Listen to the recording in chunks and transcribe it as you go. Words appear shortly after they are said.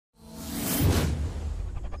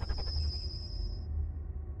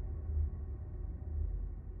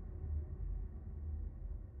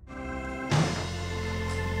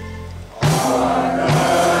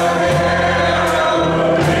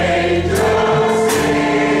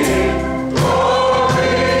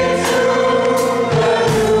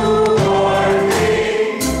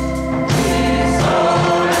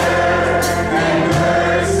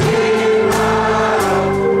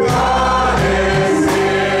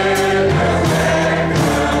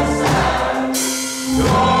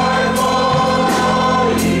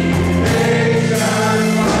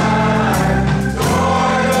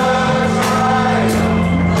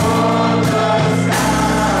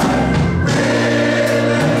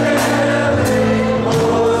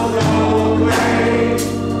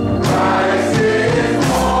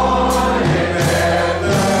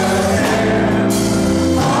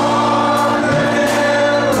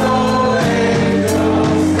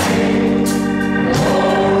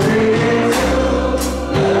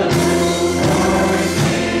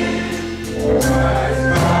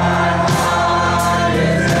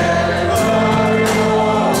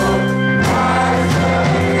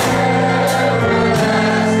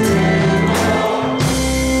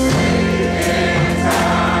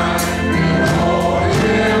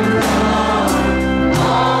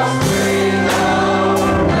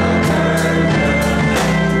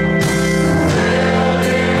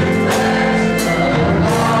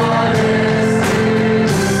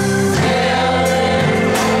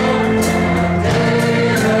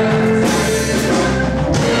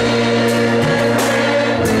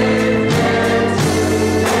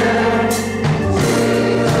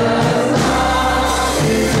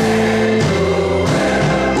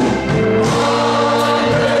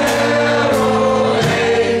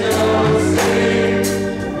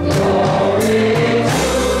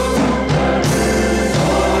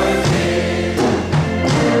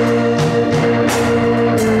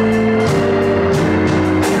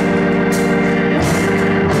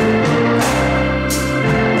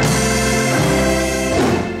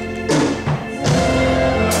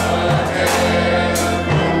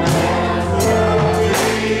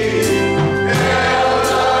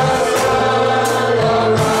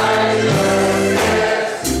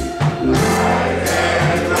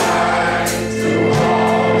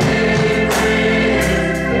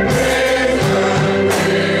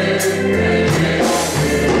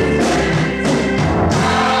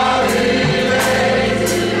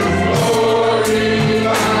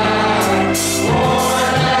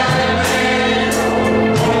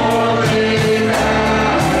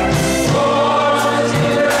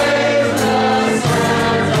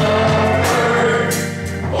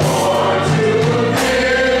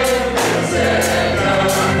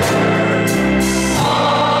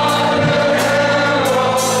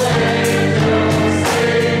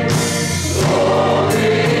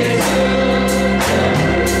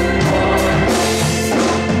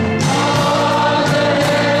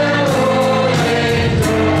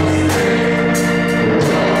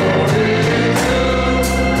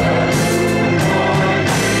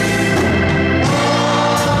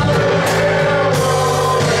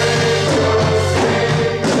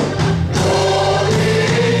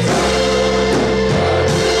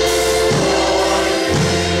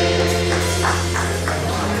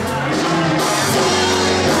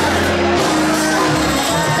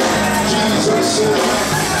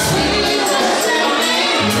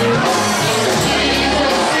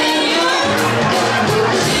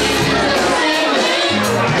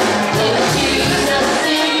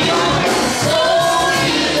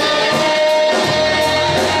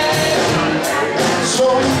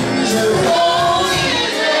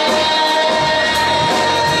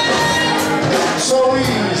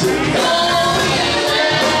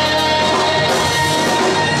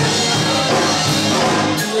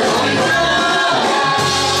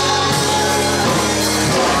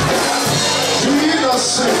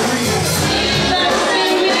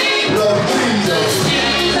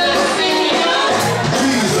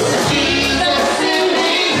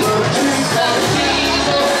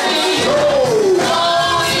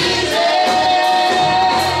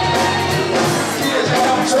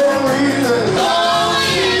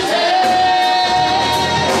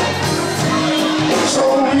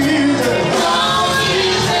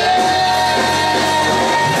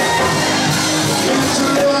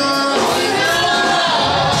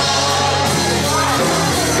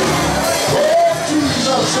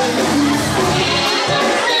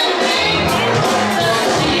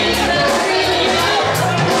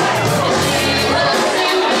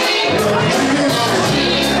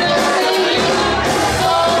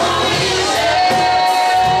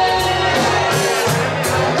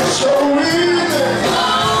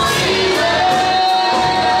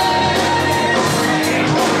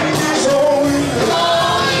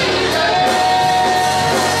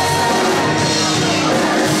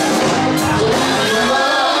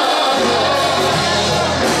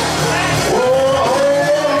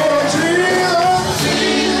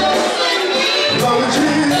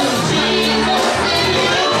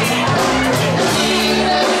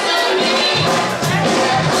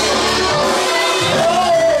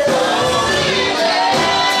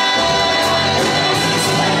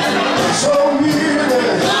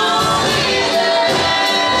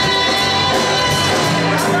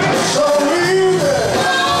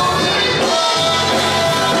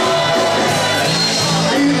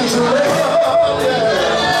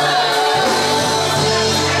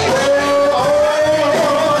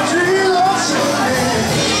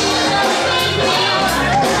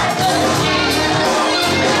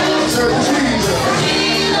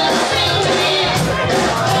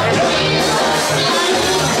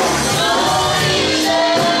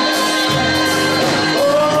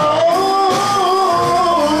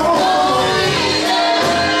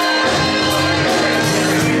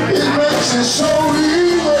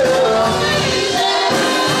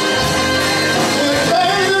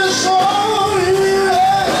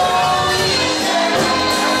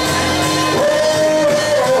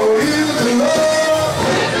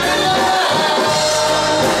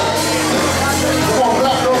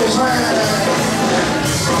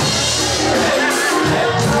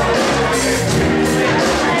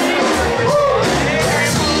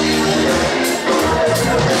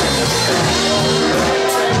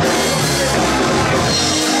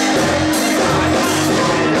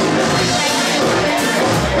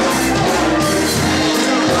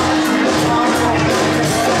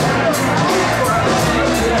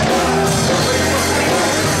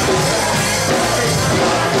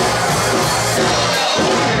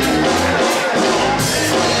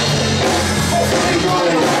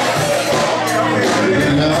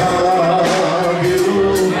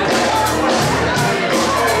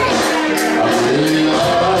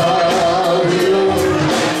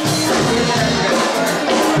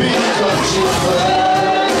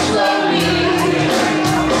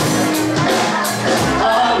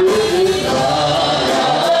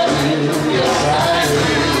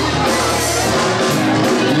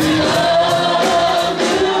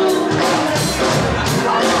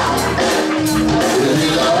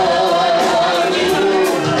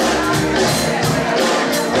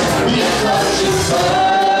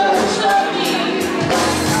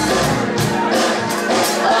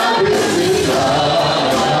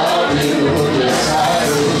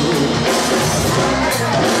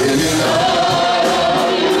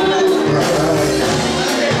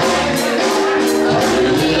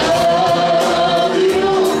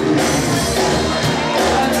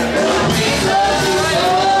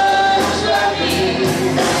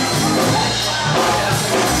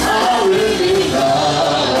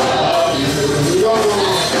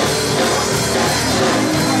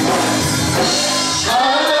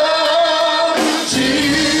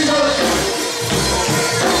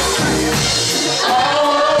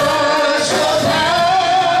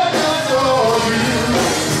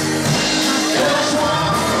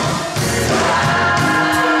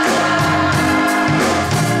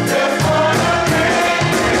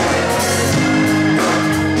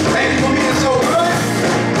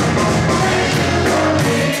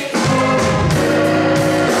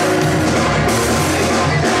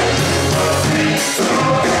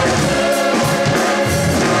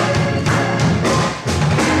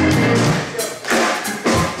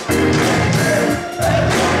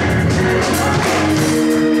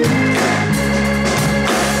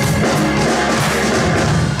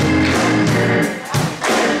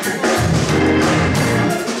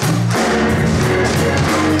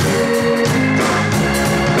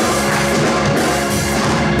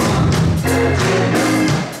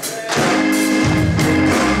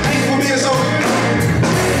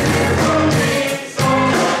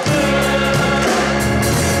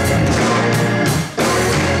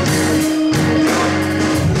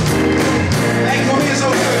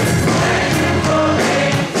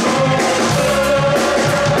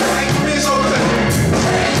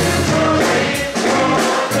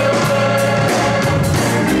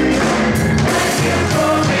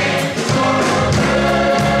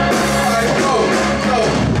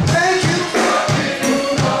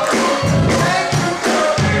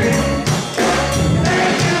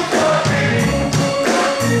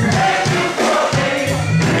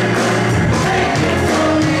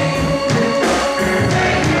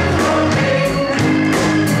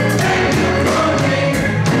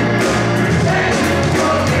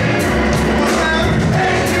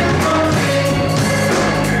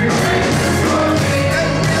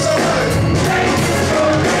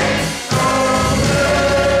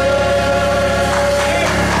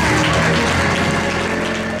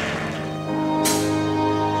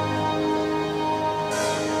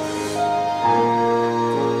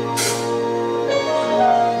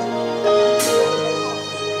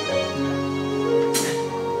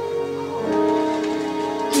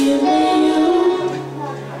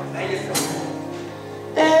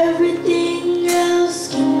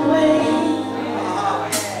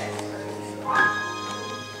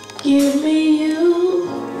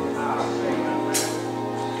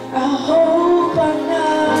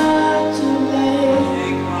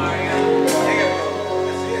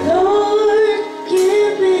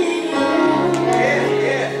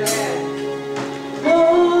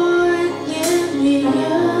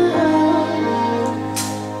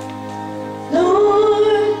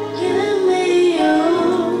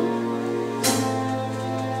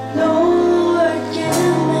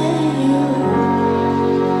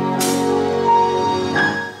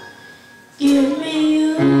Give me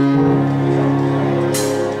you.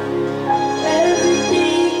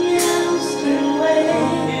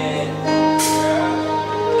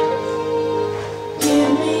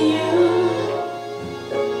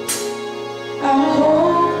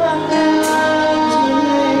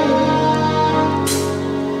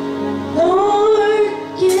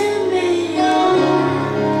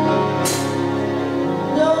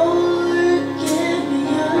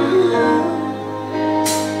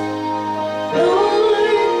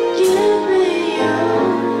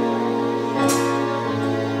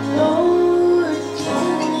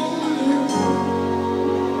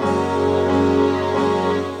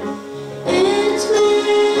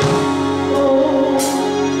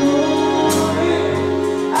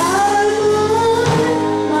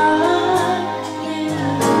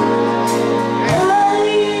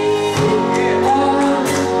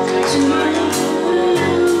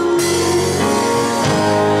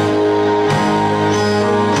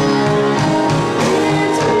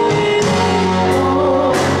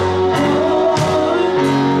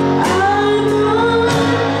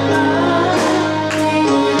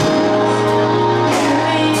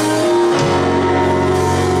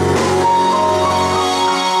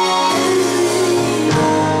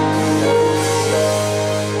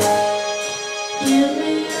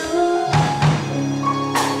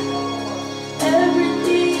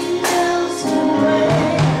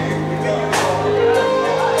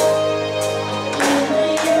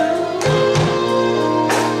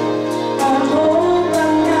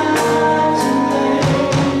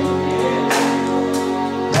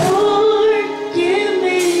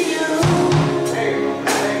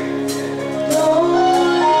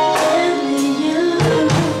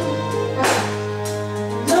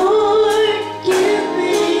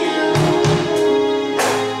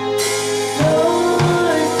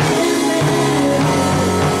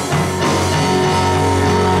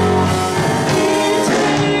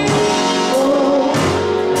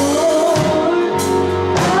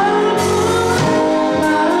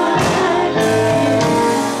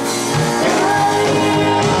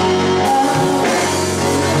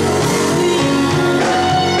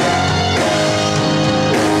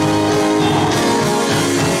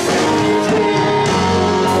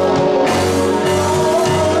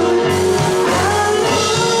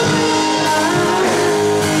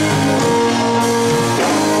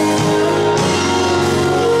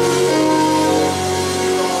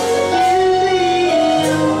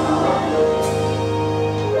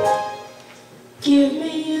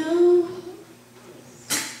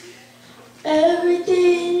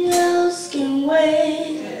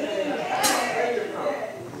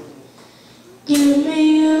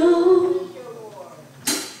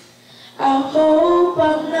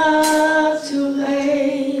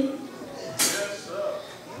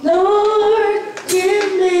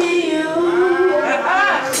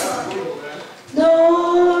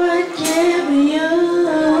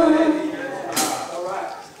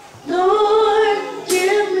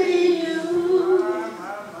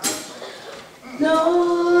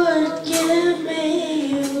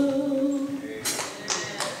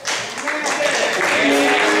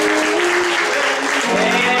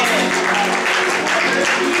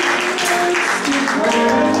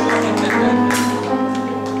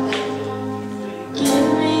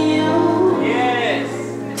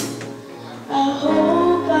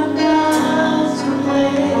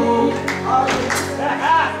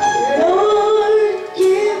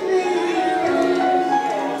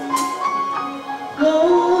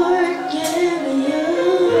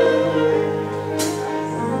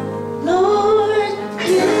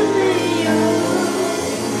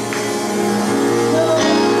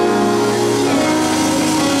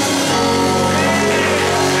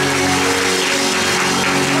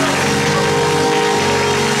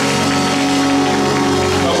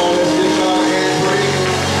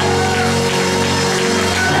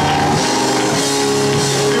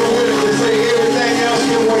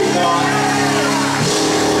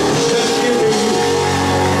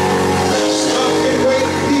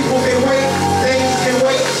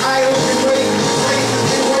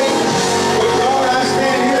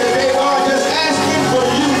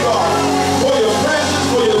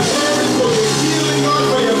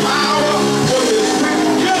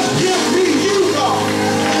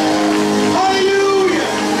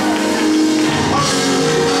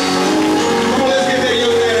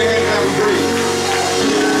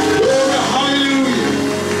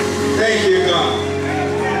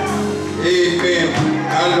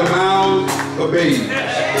 babes.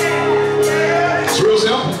 It's real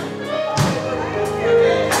simple.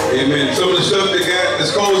 Amen. Some of the stuff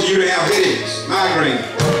that's causing you to have headaches, migraine,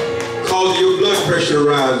 causing your blood pressure to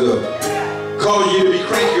rise up, causing you to be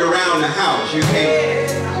cranky around the house. You can't.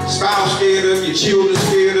 Spouse scared of you, children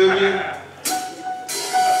scared of you,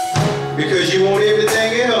 because you want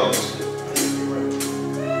everything else.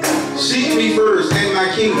 Seek me first and my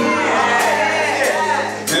kingdom.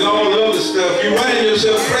 And all the other stuff. You're running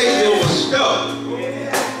yourself crazy over stuff.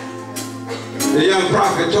 The young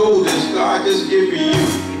prophet told us, God, just give me you.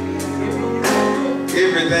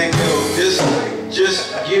 Everything else,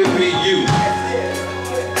 just give me you.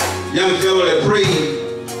 Young fellow that prayed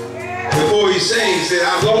before he sang said,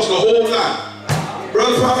 I've lost a whole lot.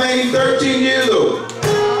 Brother probably ain't 13 years old,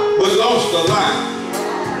 but lost a lot.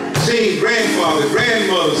 Seen grandfather,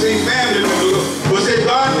 grandmother, seen family members, but said,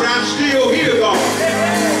 God, but I'm still here, God.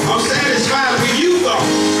 I'm satisfied with you, God.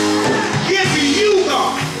 Give me you,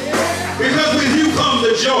 God. Because with you comes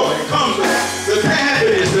the joy, comes the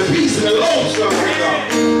happiness, the peace, and the long suffering, God.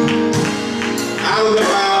 Out of the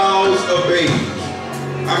mouths of babes.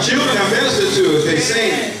 Our children have ministered to us. They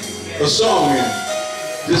sing a song and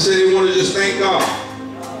just say they want to just thank God.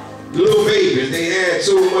 The little babies, they had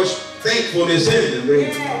so much thankfulness in them.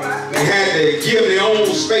 They had to give their own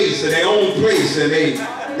space and their own place, and they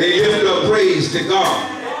lifted up praise to God.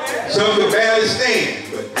 Some could barely stand,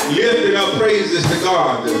 but lifting up praises to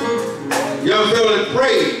God. The young fellow that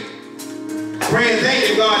prayed, praying,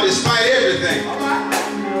 thanking God despite everything.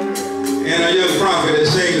 And a young prophet that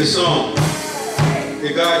sang the song,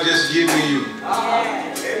 that God just give me you.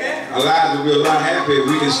 Our lives will be a lot happier if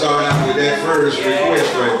we can start out with that first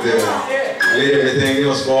request right there. Let everything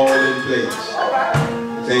else fall in place.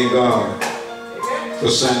 Thank God for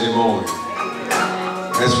Sunday morning.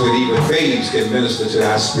 That's when even babes can minister to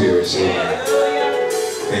our spirits. Amen.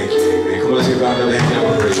 Thank you. Amen. Come on, let's give God another hand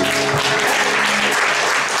of praise.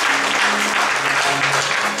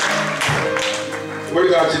 Word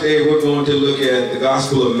of God today, we're going to look at the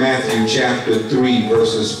Gospel of Matthew, chapter 3,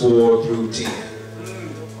 verses 4 through 10.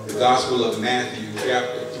 The Gospel of Matthew,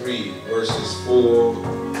 chapter 3, verses 4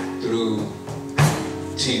 through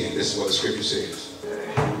 10. This is what the scripture says.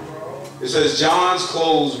 It says, John's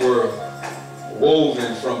clothes were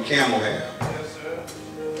woven from camel hair,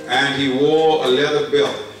 and he wore a leather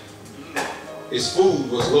belt. His food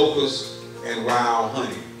was locusts and wild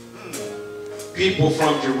honey. People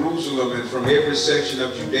from Jerusalem and from every section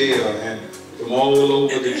of Judea and from all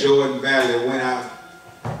over the Jordan Valley went out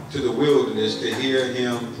to the wilderness to hear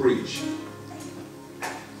him preach.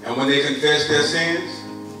 And when they confessed their sins,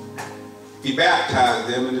 he baptized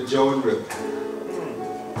them in the Jordan River.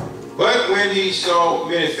 But when he saw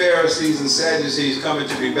many Pharisees and Sadducees coming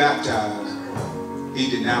to be baptized, he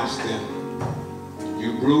denounced them.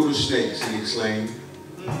 You brood of snakes, he exclaimed.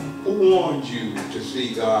 Who warned you to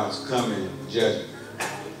see God's coming judgment?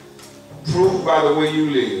 Prove by the way you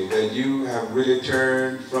live that you have really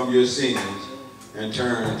turned from your sins and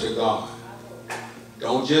turned to God.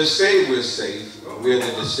 Don't just say we're safe, we're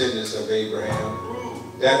the descendants of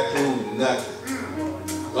Abraham. That proves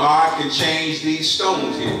nothing. God can change these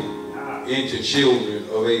stones here into children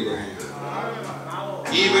of Abraham.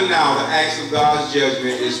 Even now, the axe of God's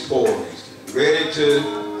judgment is poised, ready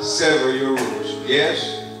to sever your roots.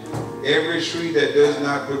 Yes, every tree that does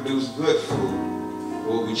not produce good fruit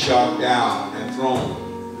will be chopped down and thrown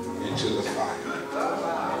into the fire.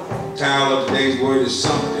 The title of today's word is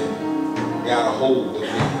something got a hold of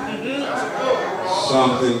me.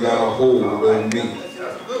 Something got a hold of me.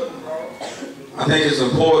 I think it's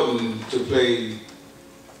important to pay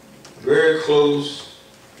very close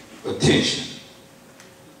attention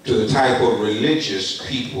to the type of religious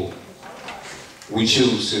people we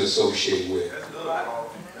choose to associate with.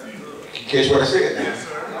 Catch what I said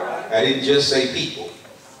now? I didn't just say people.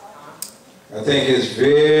 I think it's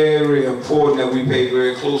very important that we pay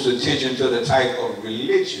very close attention to the type of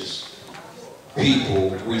religious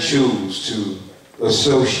people we choose to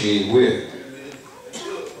associate with.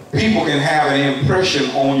 People can have an impression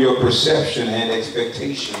on your perception and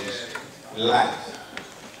expectations in life.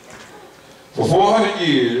 For 400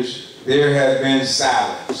 years, there has been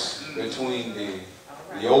silence between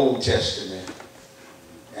the Old Testament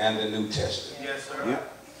and the New Testament. Yes, sir.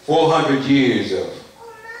 400 years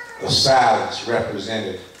of silence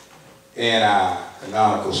represented in our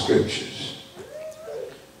canonical scriptures.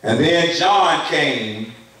 And then John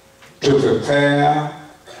came to prepare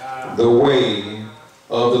the way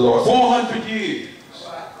of the Lord. 400 years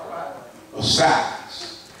of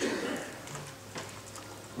silence.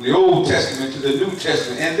 From the Old Testament to the New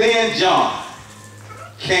Testament. And then John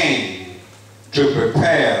came to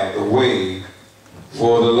prepare the way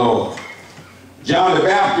for the Lord. John the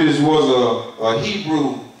Baptist was a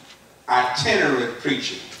Hebrew itinerant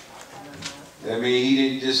preacher. I mean, he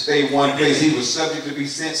didn't just stay one place. He was subject to be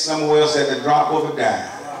sent somewhere else at the drop of a dime.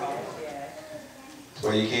 That's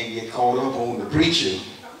why you can't get caught up on the preacher.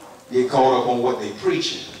 Get caught up on what they're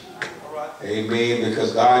preaching. Amen.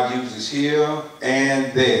 Because God uses here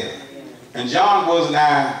and there. And John was an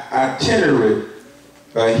itinerant,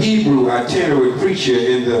 a Hebrew itinerant preacher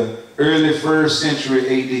in the early 1st century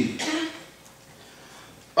A.D.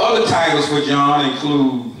 Other titles for John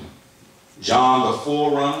include John the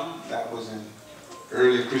Forerunner. That was in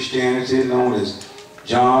early Christianity, known as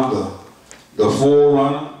John the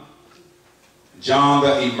Forerunner. John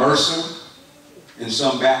the Immerser. In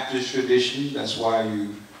some Baptist traditions, that's why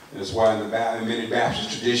in many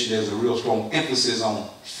Baptist traditions there's a real strong emphasis on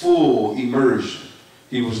full immersion.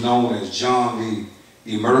 He was known as John the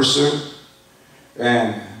Immerser.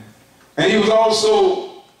 And he was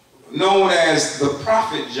also known as the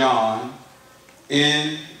Prophet John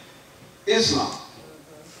in Islam.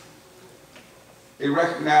 They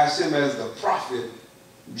recognized him as the Prophet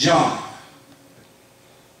John.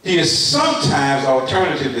 He is sometimes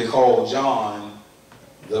alternatively called John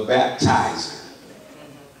the Baptizer.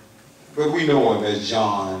 But we know him as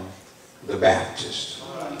John the Baptist.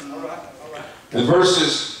 In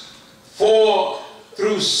verses 4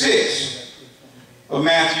 through 6 of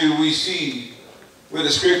Matthew, we see where the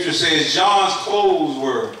scripture says John's clothes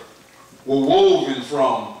were woven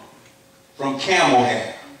from camel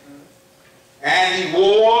hair. And he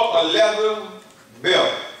wore a leather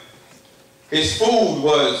belt. His food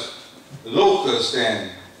was locust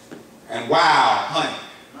and wild honey.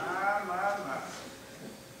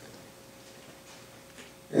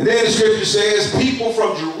 And then the scripture says, people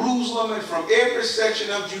from Jerusalem and from every section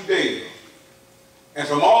of Judea and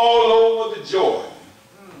from all over the Jordan,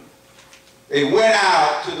 they went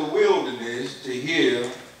out to the wilderness to hear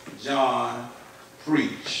John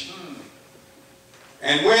preach.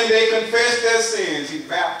 And when they confessed their sins, he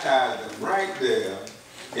baptized them right there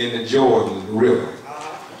in the Jordan River.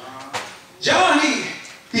 John, he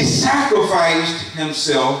sacrificed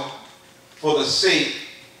himself for the sake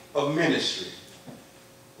of ministry.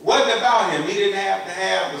 It wasn't about him. He didn't have to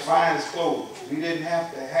have the finest clothes. He didn't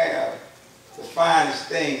have to have the finest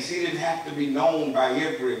things. He didn't have to be known by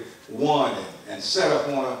everyone and set up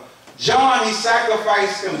on a... John, he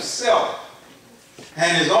sacrificed himself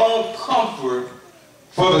and his own comfort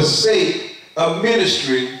for the sake of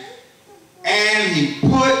ministry, and he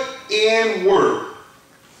put in work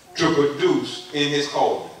to produce in his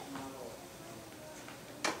calling.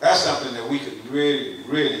 That's something that we could really,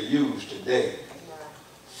 really use today.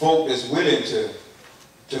 Folk that's willing to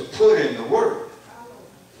put in the work.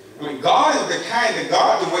 I mean, God is the kind of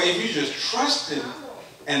God the way if you just trust him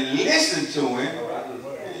and listen to him,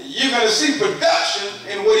 you're going to see production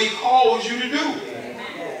in what he calls you to do.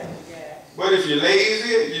 But if you're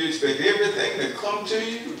lazy, you expect everything to come to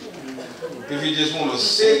you. If you just want to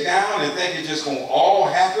sit down and think it's just going to all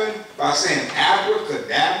happen by saying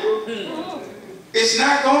abracadabra, it's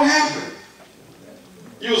not going to happen.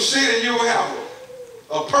 You'll sit and you'll have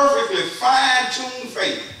a perfectly fine-tuned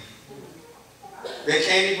faith that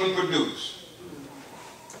can't even produce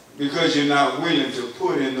because you're not willing to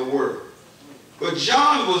put in the work. But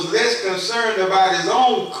John was less concerned about his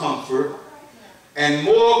own comfort and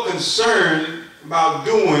more concerned about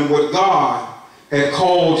doing what God had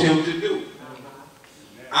called him to do.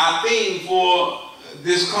 Our theme for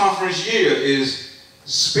this conference year is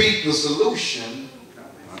speak the solution,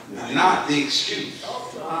 not the excuse.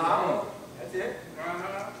 That's it.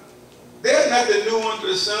 There's nothing new under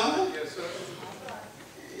the sun. Yes, sir.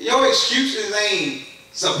 Your excuses ain't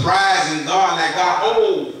surprising God like God,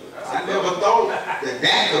 oh, I never thought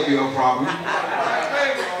that could be a problem. All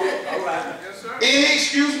right. Yes, sir. Any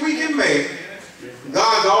excuse we can make,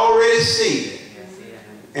 God's already seen it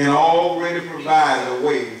and already provided a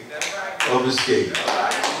way of escape.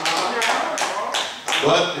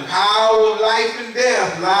 But the power of life and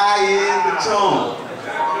death lie in the tongue.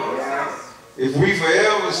 If we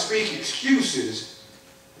forever speak excuses,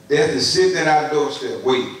 death is sitting at our doorstep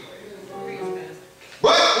waiting.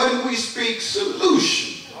 But when we speak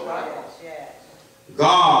solution,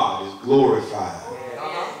 God is glorified.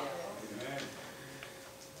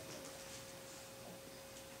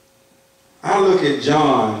 I look at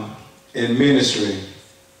John in ministry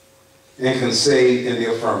and can say in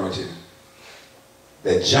the affirmative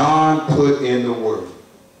that John put in the work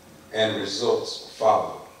and results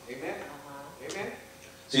followed. Amen. Amen.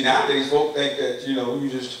 See, nowadays folk think that, you know, you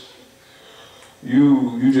just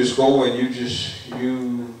go and you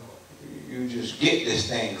just get this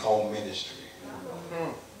thing called ministry.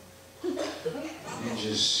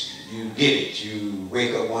 You get it. You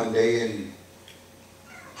wake up one day and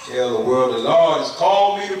tell the world, the Lord has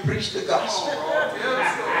called me to preach the gospel.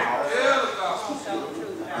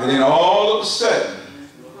 And then all of a sudden,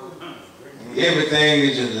 everything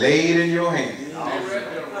is just laid in your hand.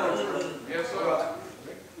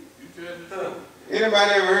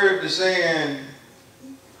 Anybody ever heard the saying,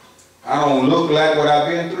 I don't look like what I've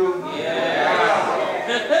been through?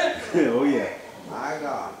 Yeah. Oh yeah. My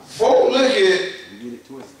God. Folk look at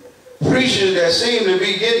preachers that seem to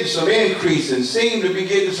be getting some increase and seem to be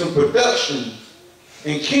getting some production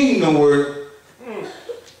in kingdom work,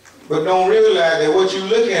 but don't realize that what you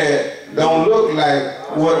look at don't look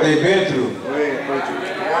like what they've been through.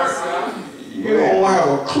 You don't have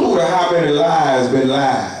a clue to how many lives been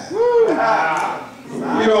lied.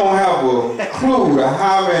 You don't have a clue to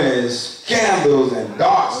how many scandals and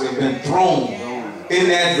darts have been thrown in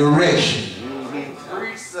that direction.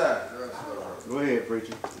 Go ahead,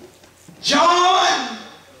 preacher. John,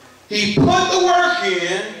 he put the work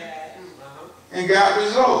in and got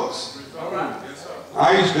results.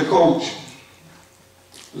 I used to coach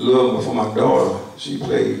a little before my daughter. She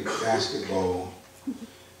played basketball.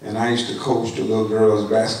 And I used to coach the little girls'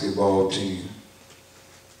 basketball team.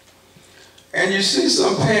 And you see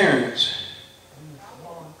some parents,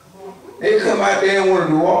 they come out there and want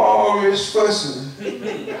to do all this fussing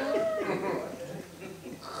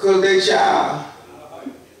because their child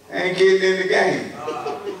ain't getting in the game.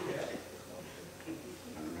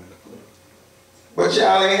 But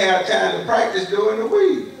y'all ain't have time to practice during the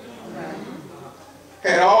week.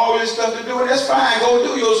 Had all this stuff to do, and that's fine, go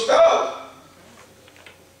do your stuff.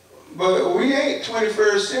 But we ain't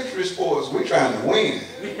 21st century sports. We trying to win.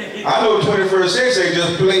 I know 21st century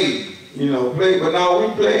just play, but no,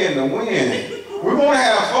 we playing to win. We want to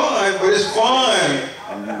have fun, but it's fun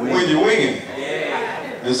when you win.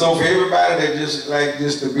 And so for everybody that just like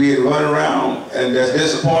just to be run around and that's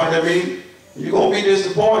disappointed in me, you're going to be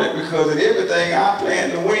disappointed because in everything I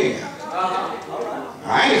plan to win.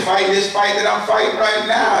 I ain't fighting this fight that I'm fighting right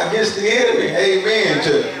now against the enemy. Amen.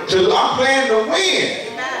 I'm planning to win.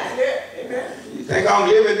 You think I'm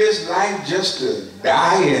living this life just to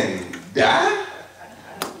die and die?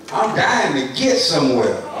 I'm dying to get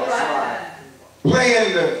somewhere.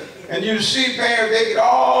 And you see parents, they get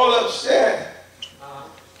all upset.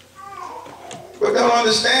 But don't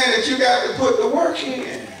understand that you got to put the work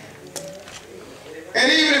in. And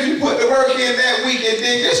even if you put the work in that week and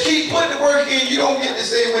then just keep putting the work in, you don't get to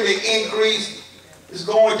say when the increase is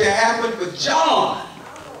going to happen. But John,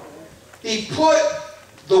 he put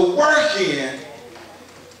the work in, and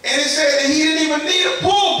it said that he didn't even need a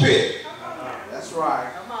pulpit. That's right.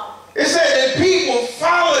 It said that people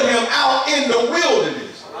followed him out in the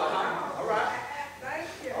wilderness. All right. Thank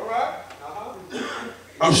you. All right.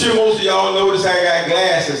 I'm sure most of y'all notice I got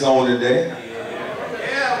glasses on today.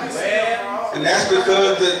 Yeah, we see it. And that's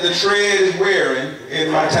because the tread is wearing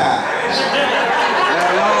in my tires.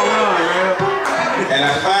 And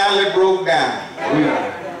I finally broke down.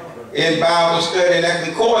 In Bible study, that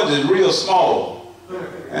concordance is real small.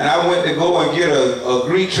 And I went to go and get a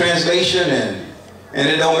Greek translation, and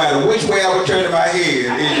it don't matter which way I would turn in my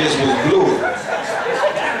head, it just was blue.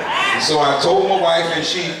 And so I told my wife, and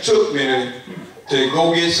she took me to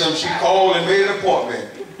go get some. She called and made an appointment.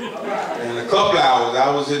 And in a couple hours, I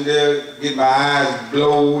was in there getting my eyes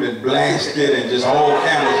blowed and blasted and just all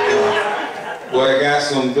kind of stuff. But I got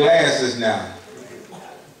some glasses now.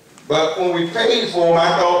 But when we paid for them,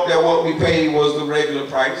 I thought that what we paid was the regular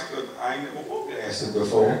price, because I ain't never bought glasses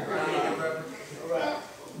before.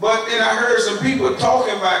 But then I heard some people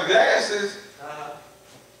talking about glasses,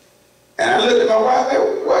 and I looked at my wife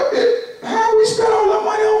and said, how we spend all our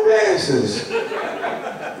money on glasses?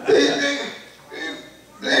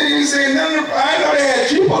 They didn't say nothing. I know they had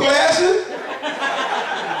cheaper glasses.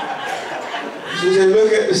 She said,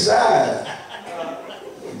 look at the side.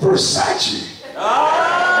 Versace.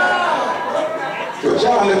 But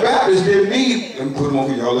John the Baptist didn't need, let me put them on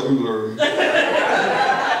for y'all looking blurry.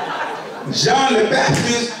 John the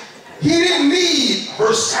Baptist, he didn't need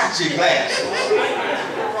Versace glasses.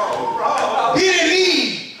 He didn't need,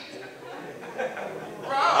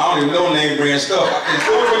 I don't even know name brand stuff.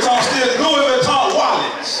 Louis Vuitton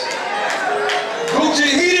wallets. Gucci,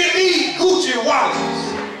 he didn't need Gucci wallets.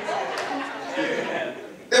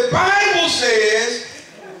 The Bible says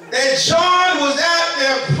that John was out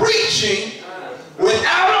there preaching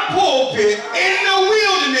without a pulpit in the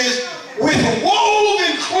wilderness with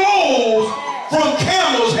woven clothes from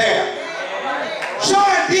camel's hair.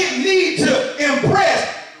 John didn't need to impress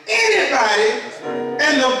anybody,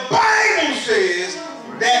 and the Bible says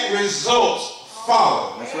that results follow.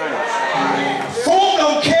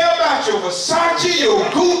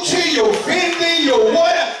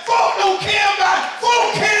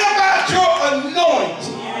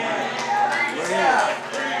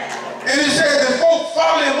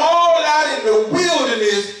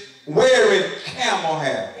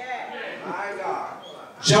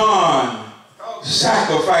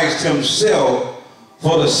 sacrificed himself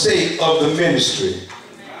for the sake of the ministry.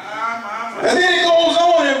 And then it goes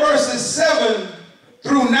on in verses 7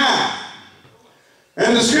 through 9.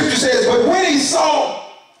 And the scripture says, but when he saw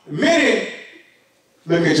many,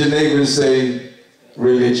 look at your neighbor and say,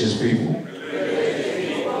 religious people.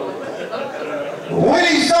 When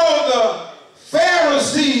he saw the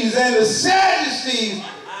Pharisees and the Sadducees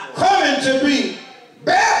coming to be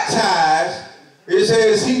baptized, it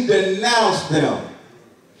says he denounced them.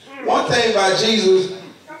 One thing about Jesus,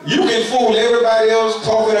 you can fool everybody else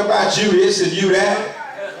talking about you this and you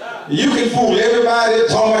that. You can fool everybody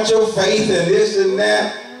talking about your faith and this and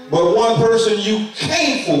that. But one person you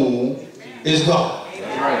can't fool is God.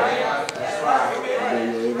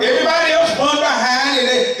 Everybody else run behind,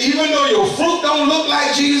 and even though your fruit don't look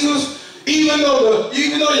like Jesus, even though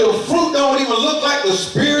your fruit don't even look like the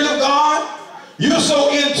Spirit of God, you're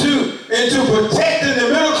so into protecting the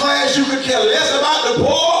middle class you could care less about the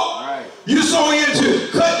poor. Right. You're so into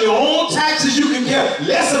cutting your own taxes you can care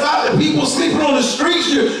less about the people sleeping on the streets.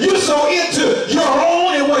 You're so into your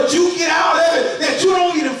own and what you get out of it that you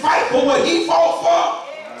don't even fight for what he fought for.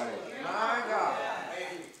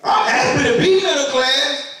 I'm happy to be middle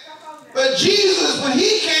class, but Jesus, when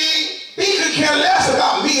he came, he could care less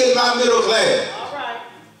about me and my middle class. All right.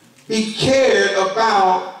 He cared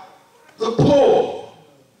about the poor.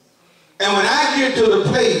 And when I get to the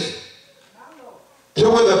place to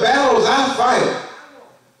where the battles I fight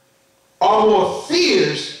are more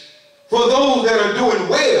fierce for those that are doing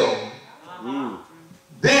well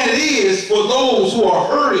than it is for those who are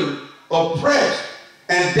hurting, oppressed,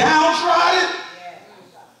 and downtrodden,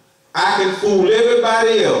 I can fool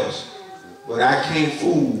everybody else, but I can't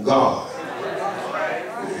fool God.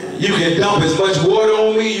 You can dump as much water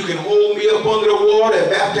on me, you can hold me up under the water and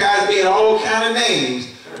baptize me in all kind of names,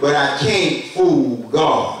 but I can't fool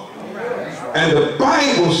God. And the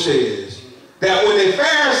Bible says that when the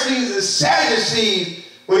Pharisees and Sadducees,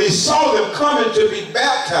 when he saw them coming to be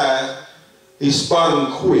baptized, he spotted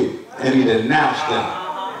them quick and he denounced them.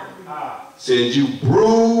 Said, you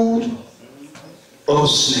brood of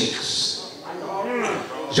snakes.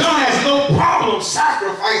 John has no problem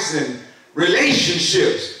sacrificing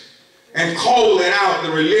relationships and calling out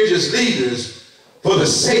the religious leaders for the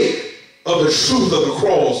sake of the truth of the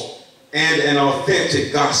cross and an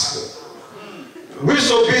authentic gospel. We're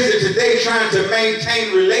so busy today trying to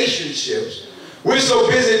maintain relationships. We're so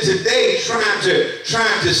busy today trying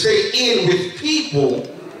to stay in with people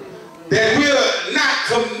that we're not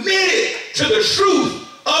committed to the truth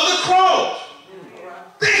of the cross.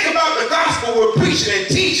 Think about the gospel we're preaching and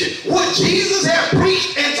teaching. Would Jesus have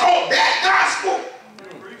preached and taught that gospel?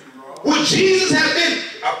 Would Jesus have been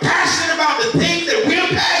passionate about the things that we're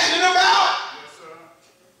passionate about?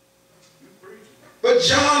 But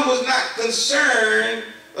John was not concerned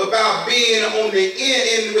about being on the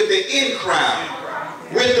with the in crowd,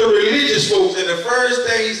 with the religious folks. And the first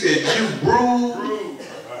thing he said, you brood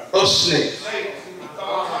of snakes.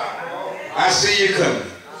 I see you coming.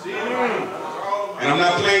 And I'm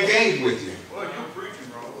not playing games with you.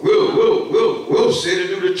 We'll sit and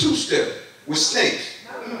do the two-step with snakes.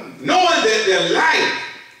 Knowing that their life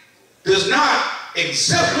does not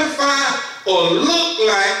exemplify or look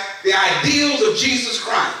like the ideals of Jesus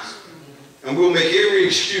Christ. And we'll make every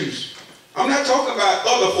excuse. I'm not talking about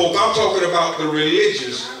other folk. I'm talking about the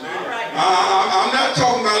religious. I'm not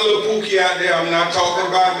talking about little Pookie out there. I'm not talking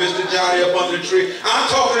about Mr. Johnny up under the tree. I'm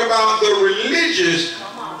talking about the religious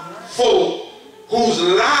folk whose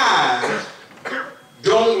lives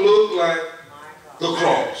don't look like the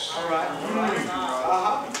cross.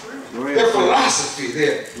 Their philosophy,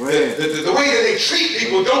 the way that they treat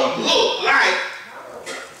people don't look like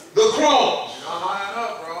the cross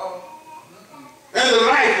and the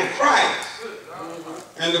life of Christ.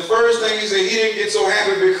 And the first thing he said, he didn't get so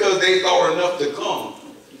happy because they thought enough to come.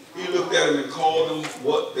 He looked at them and called them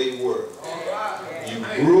what they were. You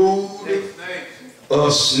brood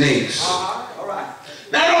of snakes.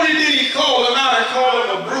 Not only did he call them out, he called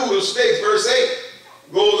them a brood of snakes. Verse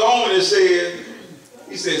 8 goes on and says,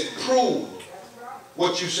 he says, prove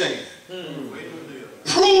what you're saying.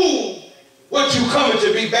 Prove what you're coming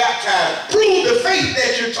to be baptized. Prove the faith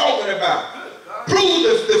that you're talking about.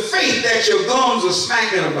 Prove the faith that your gums are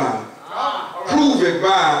smacking about. Prove it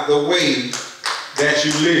by the way that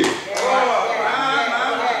you live.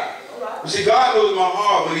 You see, God knows my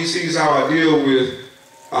heart when he sees how I deal with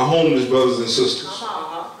our homeless brothers and sisters.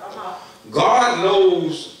 God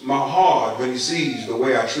knows my heart when he sees the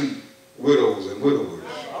way I treat widows and widowers.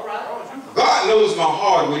 God knows my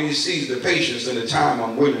heart when he sees the patience and the time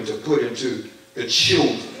I'm willing to put into the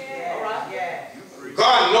children.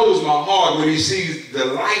 God knows my heart when he sees the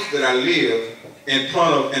life that I live in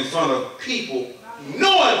front of people,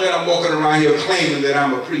 knowing that I'm walking around here claiming that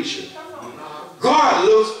I'm a preacher. God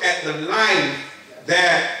looks at the life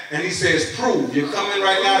that, and he says, prove. You're coming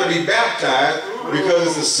right now to be baptized because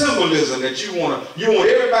it's a symbolism that you want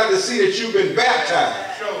everybody to see that you've been baptized.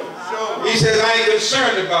 He says, I ain't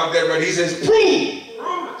concerned about that, but he says, prove.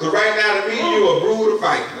 Because right now to me, you're a brood of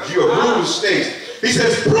vipers. You're a brood of snakes. He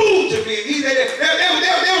says, prove to me. He said, in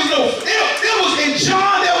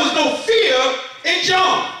John, there was no fear in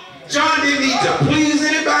John. John didn't need to please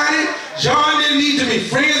anybody. John didn't need to be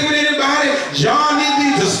friends with anybody. John didn't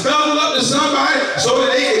need to snuggle up to somebody so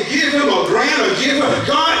that they could give him a grant or give him.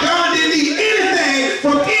 God didn't need anything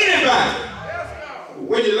from anybody.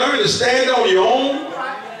 When you learn to stand on your own,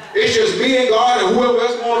 it's just me and God and whoever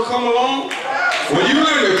else want to come along. When you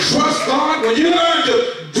learn to trust God, when you learn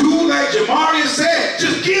to do like Jamarian said,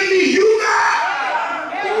 just give me you,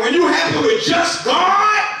 God. When you happen with just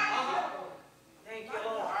God,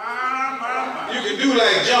 you can do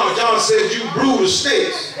like John. John says, you brood of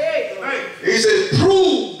snakes. He says,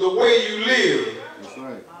 prove the way you live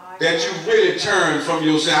that you really turn from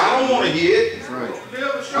your sin. I don't want to hear it.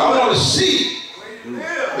 I want to see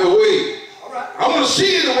the way. I want to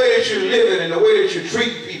see the way that you're living and the way that you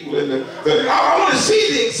treat people. And I want to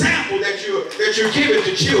see the example that you're giving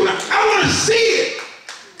to children. I want to see it.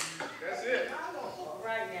 That's it.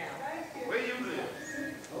 Right now. Where you live.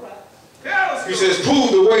 He says,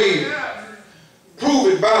 prove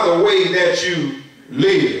it by the way that you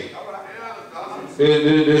live.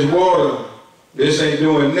 This water, this ain't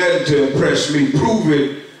doing nothing to impress me. Prove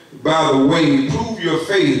it by the way, prove your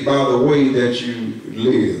faith by the way that you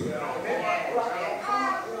live.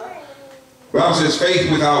 The Bible says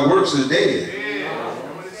faith without works is dead.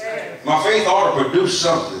 My faith ought to produce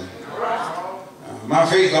something. My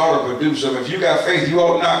faith ought to produce something. If you got faith, you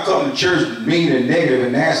ought not come to church mean and negative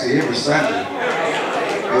and nasty every Sunday.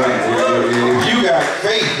 If you got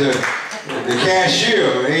faith, the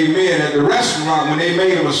cashier, amen, at the restaurant, when they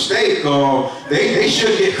made a mistake, they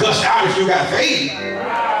should get cussed out if you got faith.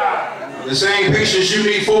 The same patience you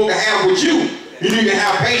need folk to have with you, you need to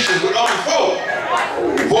have patience with other folk.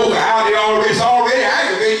 Folk are out there already, it's already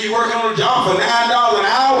aggravating. You working on a job for $9 an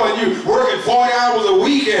hour and you working 40 hours a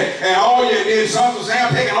week and all you did, Uncle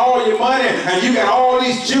Sam taking all your money and you got all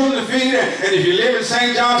these children to feed and if you live in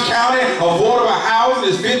St. Johns County, affordable housing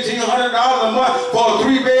is $1,500 a month for a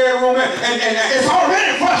 3-bedroom and it's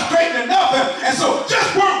already frustrating enough and so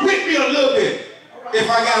just work with me a little bit if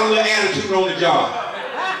I got a little attitude on the job.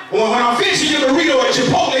 When I'm finishing your burrito at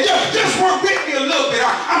Chipotle, just work with me a little bit.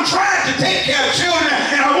 I'm trying to take care of children,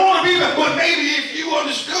 and I want to be, but maybe if you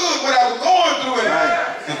understood what I was going through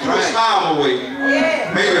and threw a smile away,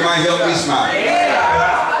 maybe it might help me smile.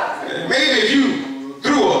 Maybe if you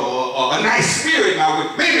threw a nice spirit my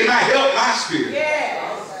way, maybe it might help my spirit.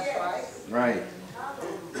 Right.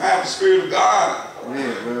 I have the Spirit of God.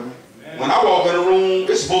 Yeah, brother. When I walk in a room,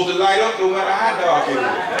 it's supposed to light up no matter how dark it is.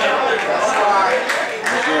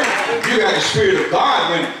 You got the Spirit of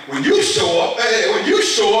God when you show up,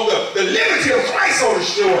 the liberty of Christ on the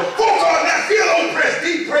shore. Folks ought not feel oppressed,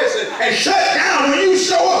 depressed, and shut down when you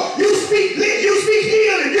show up. You speak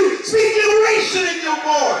healing, you speak liberation in your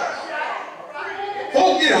voice.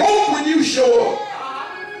 Folks get hope when you show up.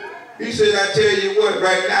 He says, I tell you what,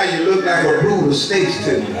 right now you look like a brood of snakes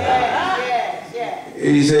to me.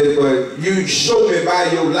 He said, but you show me by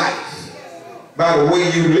your life, by the way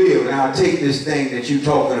you live, and I'll take this thing that you're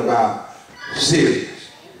talking about serious.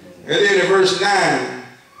 And then in verse 9,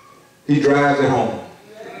 he drives it home.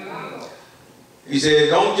 He said,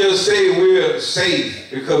 don't just say we're safe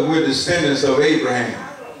because we're descendants of Abraham.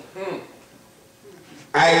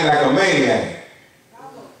 Act like a maniac.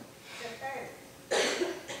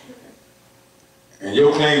 And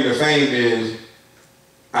your claim to fame is,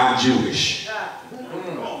 I'm Jewish.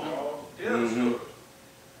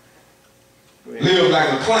 Live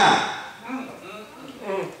like a clown.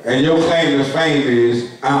 And your claim to fame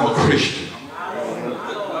is, I'm a Christian.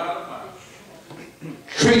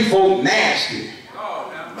 Treat folk nasty.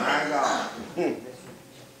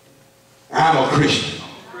 I'm a Christian.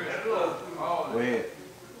 Go ahead.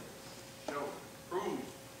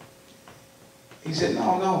 He said,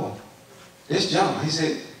 no. This John, he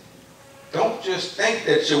said, don't just think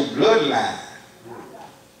that your bloodline,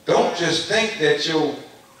 don't just think that your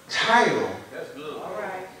title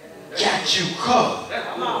got you covered.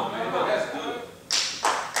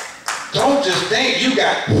 Don't just think you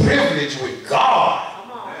got privilege with God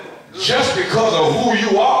just because of who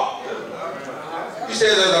you are. He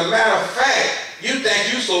says, as a matter of fact, you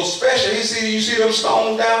think you so special. You see them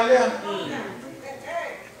stones down there?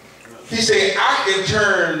 He said, God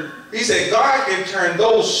can turn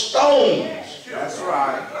those stones That's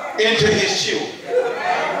right. into his children.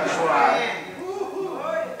 That's right.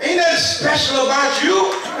 Ain't nothing special about you.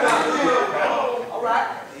 All right.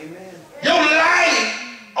 Amen. Your life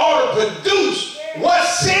ought to produce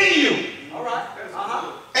what's in you. All right.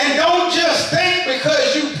 And don't just think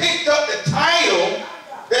because you picked up the title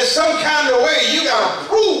that some kind of way you got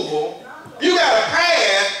approval, you got a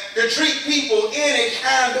pass to treat people any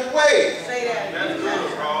kind of way. Say that. That's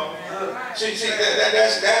good, Carl. See, that's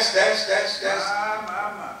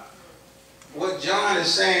what John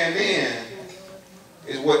is saying then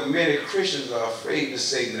is what many Christians are afraid to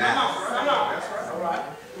say now. Come on. That's right. All right.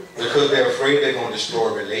 Because they're afraid they're going to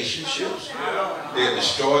destroy relationships. They're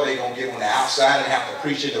going to get on the outside and have to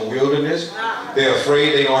preach in the wilderness. They're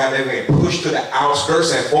afraid they're going to have to get pushed to the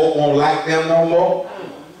outskirts and folk won't like them no more.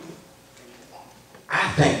 I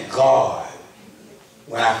thank God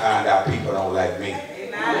when I find out people don't like me. Y'all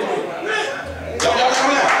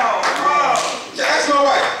come out. That's my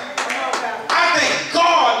wife. I thank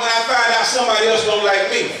God when I find out somebody else don't like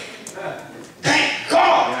me. Thank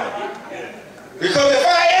God. Because if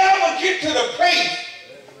I ever get to the place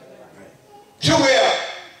to where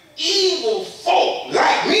evil folk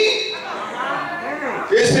like me,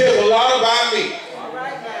 it says a lot about me.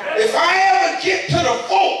 If I ever get to the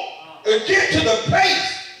folk, or get to the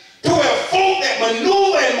place to where folk that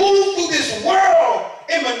maneuver and move through this world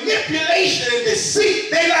in manipulation and deceit,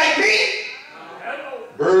 they like me,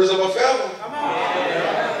 birds of a feather.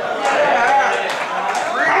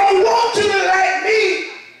 I don't want you to like me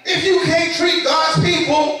if you can't treat God's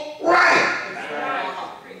people right.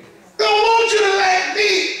 Don't want you to like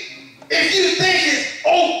me if you think it's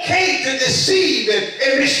okay to deceive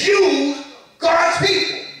and misuse God's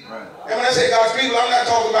people. And when I say God's people, I'm not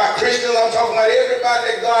talking about Christians, I'm talking about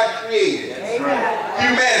everybody that God created.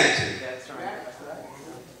 Humanity.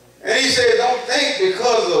 And he said, don't think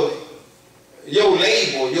because of your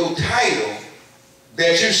label, your title,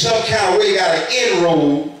 that you some kind of way got an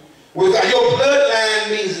inroad with your bloodline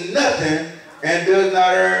means nothing and does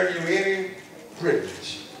not earn you any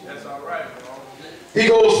privilege. That's all right, bro. He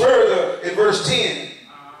goes further in verse 10,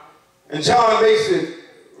 and John makes it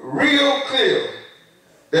real clear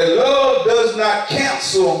that love does not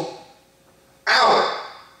cancel out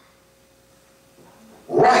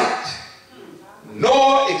right,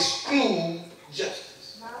 nor exclude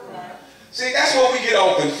justice. See, that's where we get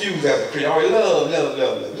all confused as a Christian. Oh,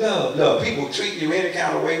 love. People treat you any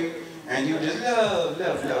kind of way, and you just love.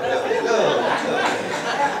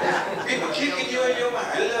 People kicking you in your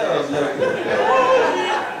mind. Love.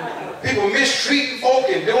 People mistreating folk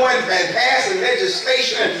and passing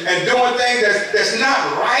legislation and doing things that's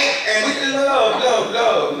not right. And we love.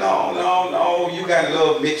 No. You got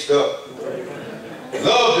love mixed up.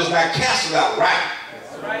 Love does not cancel out right.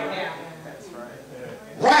 That's right now.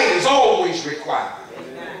 Right is always required.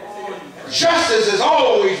 Justice is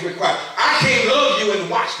always required. I can't love you and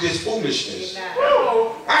watch this foolishness.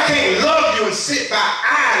 I can't love you and sit by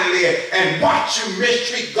idly and watch you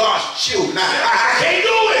mistreat God's children. I can't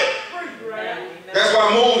do it. That's why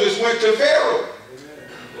Moses went to Pharaoh.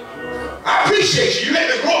 I appreciate you. You let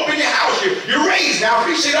me grow up in your house. You're raised. I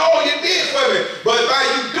appreciate all you did for me. But by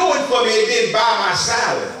you doing for me, it didn't buy my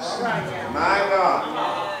silence. My God.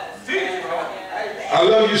 I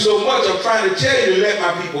love you so much, I'm trying to tell you to let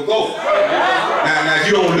my people go. Now if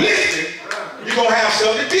you don't listen, you're going to have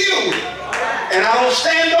something to deal with. And I don't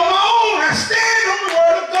stand on my own. I stand on the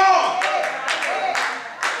word of God.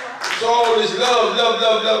 So all this love. No,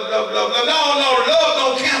 love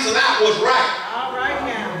don't cancel out what's right. All right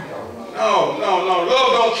now. No. Love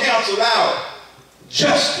don't cancel out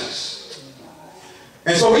justice.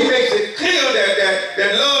 And so he makes it clear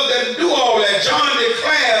that love doesn't do all that. John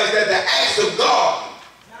declares that the acts of God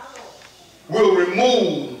will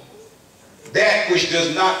remove that which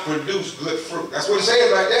does not produce good fruit. That's what it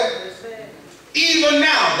says right there. Even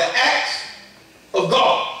now, the acts of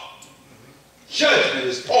God, judgment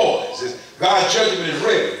is poised. God's judgment is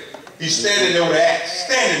ready. He's standing there with the axe,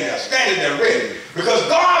 standing there ready. Because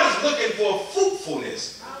God is looking for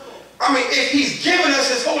fruitfulness. I mean, if he's given us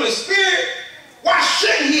his Holy Spirit, why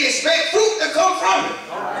shouldn't he expect fruit to come from it?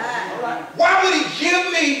 Why would he give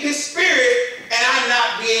me his spirit and I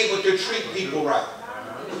not be able to treat people right?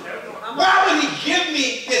 Why would he give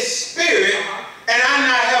me his spirit and I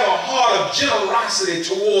not have a heart of generosity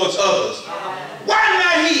towards others? Why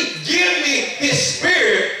not he give me his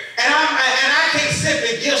spirit and I can't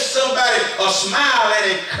simply give somebody a smile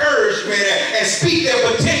and encouragement and speak their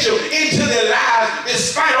potential into their lives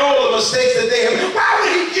despite all the mistakes that they have? Why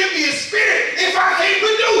would he give me his spirit if I can't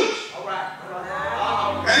produce?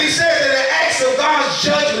 And he said that the axe of God's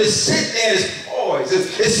judgment is sitting there, it's poised,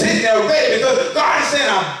 it's sitting there ready, because God is saying,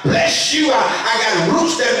 I bless you, I got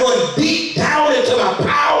roots that run deep down into my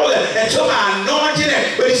power and to my anointing.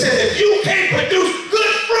 But he says, if you can't produce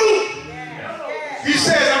good fruit, he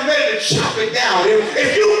says, I'm ready to chop it down.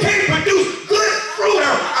 If you can't produce good fruit,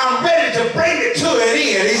 I'm ready to bring it to an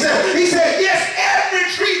end. He said, yes, every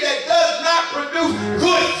tree that does not produce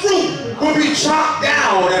good fruit will be chopped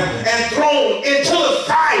down and thrown into the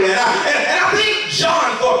fire. And I thank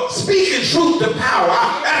John for speaking truth to power.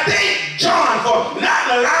 I thank John for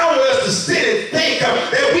not allowing us to sit and think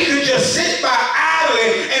that we could just sit by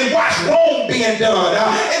idly and watch wrong being done.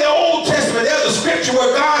 In the Old Testament, there's a scripture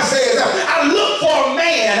where God says, I look for a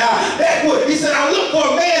man that would, he said, I look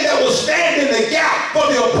for a man that will stand in the gap for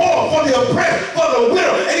the poor, for the oppressed, for the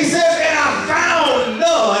widow. And he says, and I found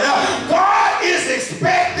none. God is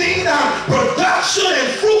expecting production and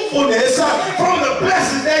fruitfulness from the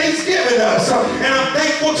blessings that he's given us. And I'm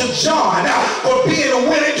thankful to John for being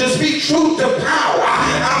willing to speak truth to power.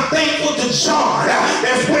 I'm thankful to John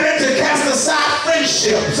that's willing to cast aside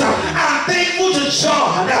friendships. I'm thankful to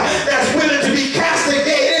John that's willing to be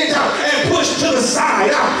castigated and pushed to the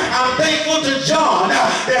side. I'm thankful to John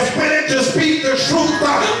that's willing to speak the truth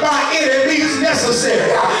by any means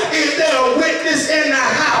necessary. Is there a witness in the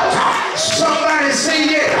house? Somebody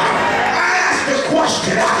say yeah. I ask the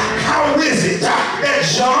question, how is it that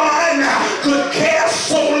John could care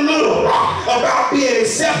so little about being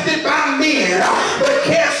accepted by men, but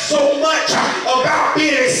care so much about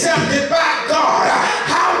being accepted by God?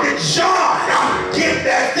 How did John get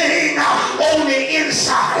that thing on the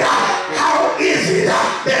inside? How is it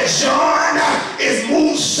that John is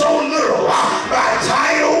moved so little by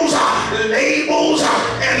titles, labels,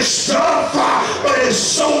 and stuff, but is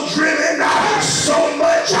so driven so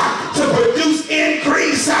much to produce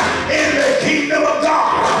increase in the kingdom of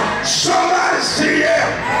God? Somebody say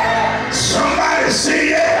yeah. Somebody say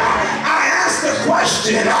yeah. I ask the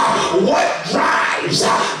question, what drives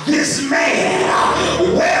this man?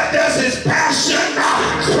 Where does his passion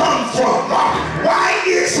come from? Why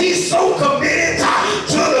is he so committed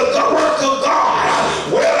to the work of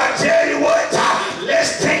God? Well, I tell you what,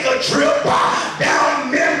 let's take a trip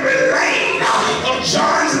down memory lane of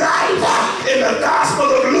John's life in the Gospel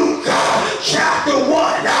of Luke, chapter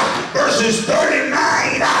 1, verses 39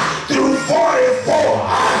 through 44.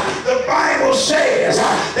 The Bible says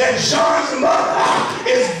that John's mother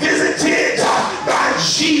is visited by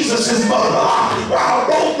Jesus' mother, while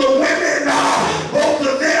both the women, both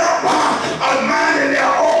of them are minding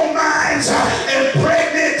their own minds and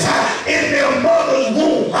pregnant in their mother's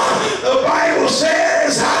womb. The Bible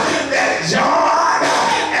says that John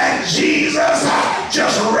and Jesus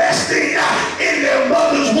just resting in their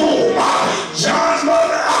mother's womb. John's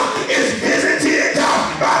mother is visited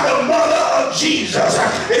by the mother of Jesus.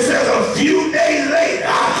 It says a few days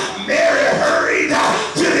later, Mary hurried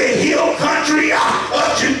to the hill country of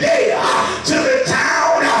Judea, to the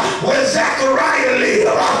town where Zechariah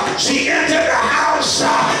lived. She entered the house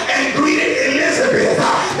and greeted Elizabeth.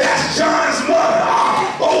 That's John's mother.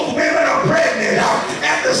 Both women are pregnant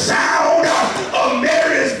at the sound of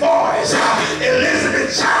Mary's voice.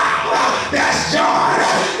 Elizabeth's child, that's John.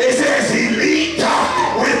 It says he leaped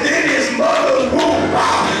within his mother's womb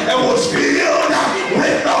and was filled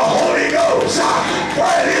with the Holy Ghost. For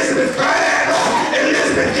Elizabeth cried,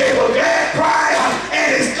 Elizabeth gave a glad cry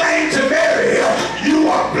and exclaimed to Mary, you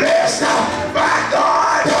are blessed by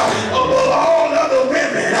God above all other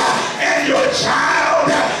women, and your child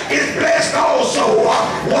is blessed also.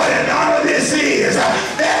 What an honor this is,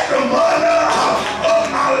 that the mother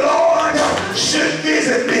of my Lord should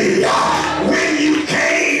visit me. When you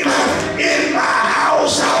came in my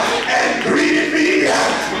house and greeted me,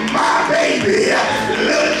 my baby,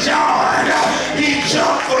 little John, he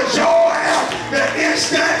jumped for joy the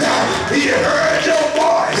instant he heard your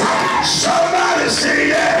voice. Somebody say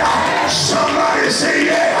yeah. Somebody say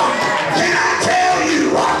yeah. Can I tell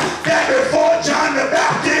you that before John the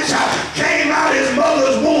Baptist came out his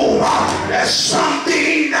mother's womb, that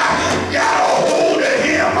something